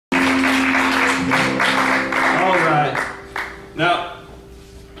Now,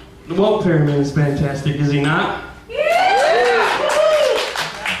 the Walt Perryman is fantastic, is he not?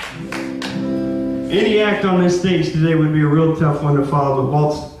 Any act on this stage today would be a real tough one to follow, but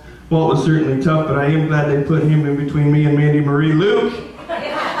Walt was certainly tough, but I am glad they put him in between me and Mandy Marie Luke.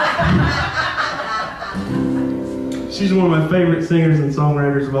 She's one of my favorite singers and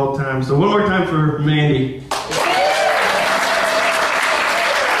songwriters of all time. So one more time for Mandy.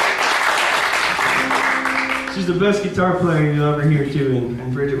 She's the best guitar player you'll ever hear too,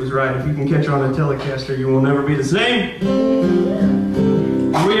 and Brigitte was right. If you can catch her on a Telecaster, you will never be the same.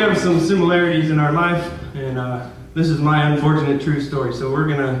 We have some similarities in our life, and this is my unfortunate true story. So we're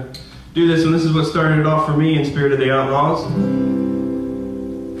gonna do this one. This is what started it off for me in Spirit of the Outlaws.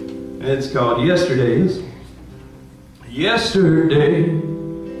 And it's called Yesterdays. Yesterday,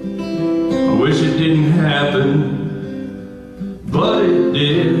 I wish it didn't happen, but it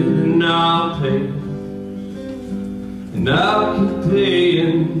did, and I'll pay. And I'll keep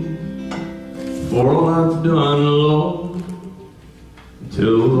paying for all I've done, Lord,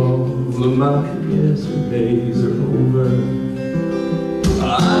 until all of my yesterdays are over. I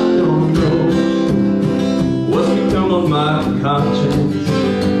don't know what's become of my conscience.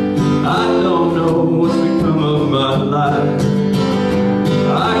 I don't know what's become of my life.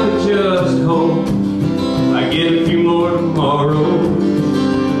 I could just hope I get a few more tomorrow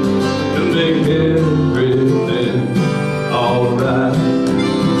to make everything alright.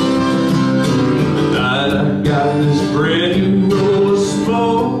 Tonight I got this brand new roll of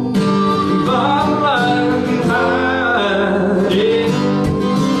smoke, and bottom line can hide it.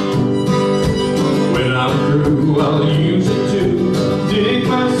 When I'm through, I'll use it to dig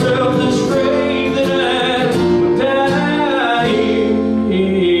myself this grave that I would die in.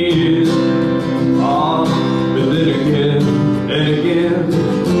 Oh, but then again and again and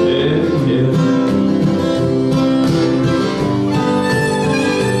again.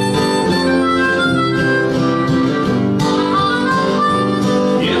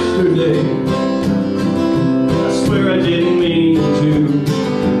 Yesterday, I swear I didn't mean to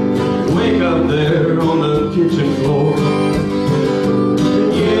wake up there on the kitchen floor.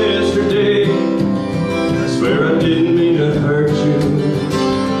 Yesterday, I swear I didn't mean to hurt you,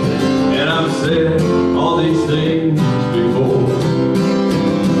 and I've said all these things before.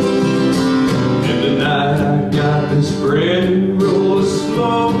 And tonight I got this brand new roll of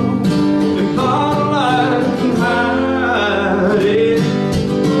smoke, and bottom line can hide it.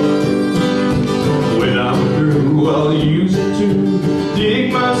 When I'm through, I'll use it to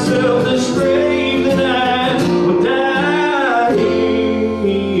dig myself this grave that I will die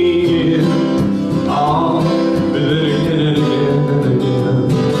in. Oh, but then again and again and again.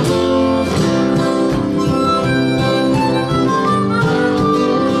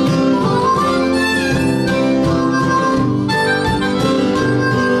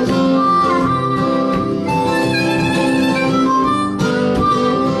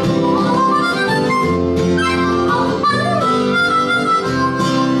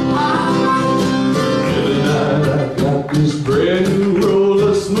 This brand new roll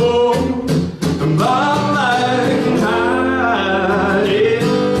of smoke, and bottom line can hide it.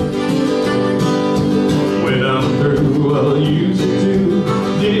 When I'm through, I'll use it to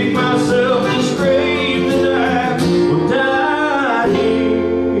dig myself this grave that I will die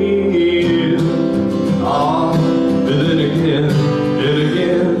in. Oh, but then again and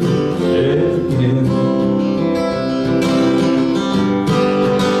again and again.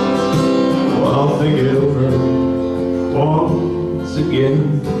 Well, I'll think it over once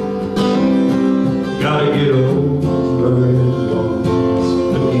again. Gotta get over it once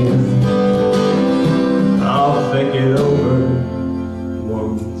again. I'll think it over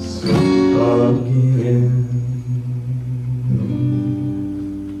once again.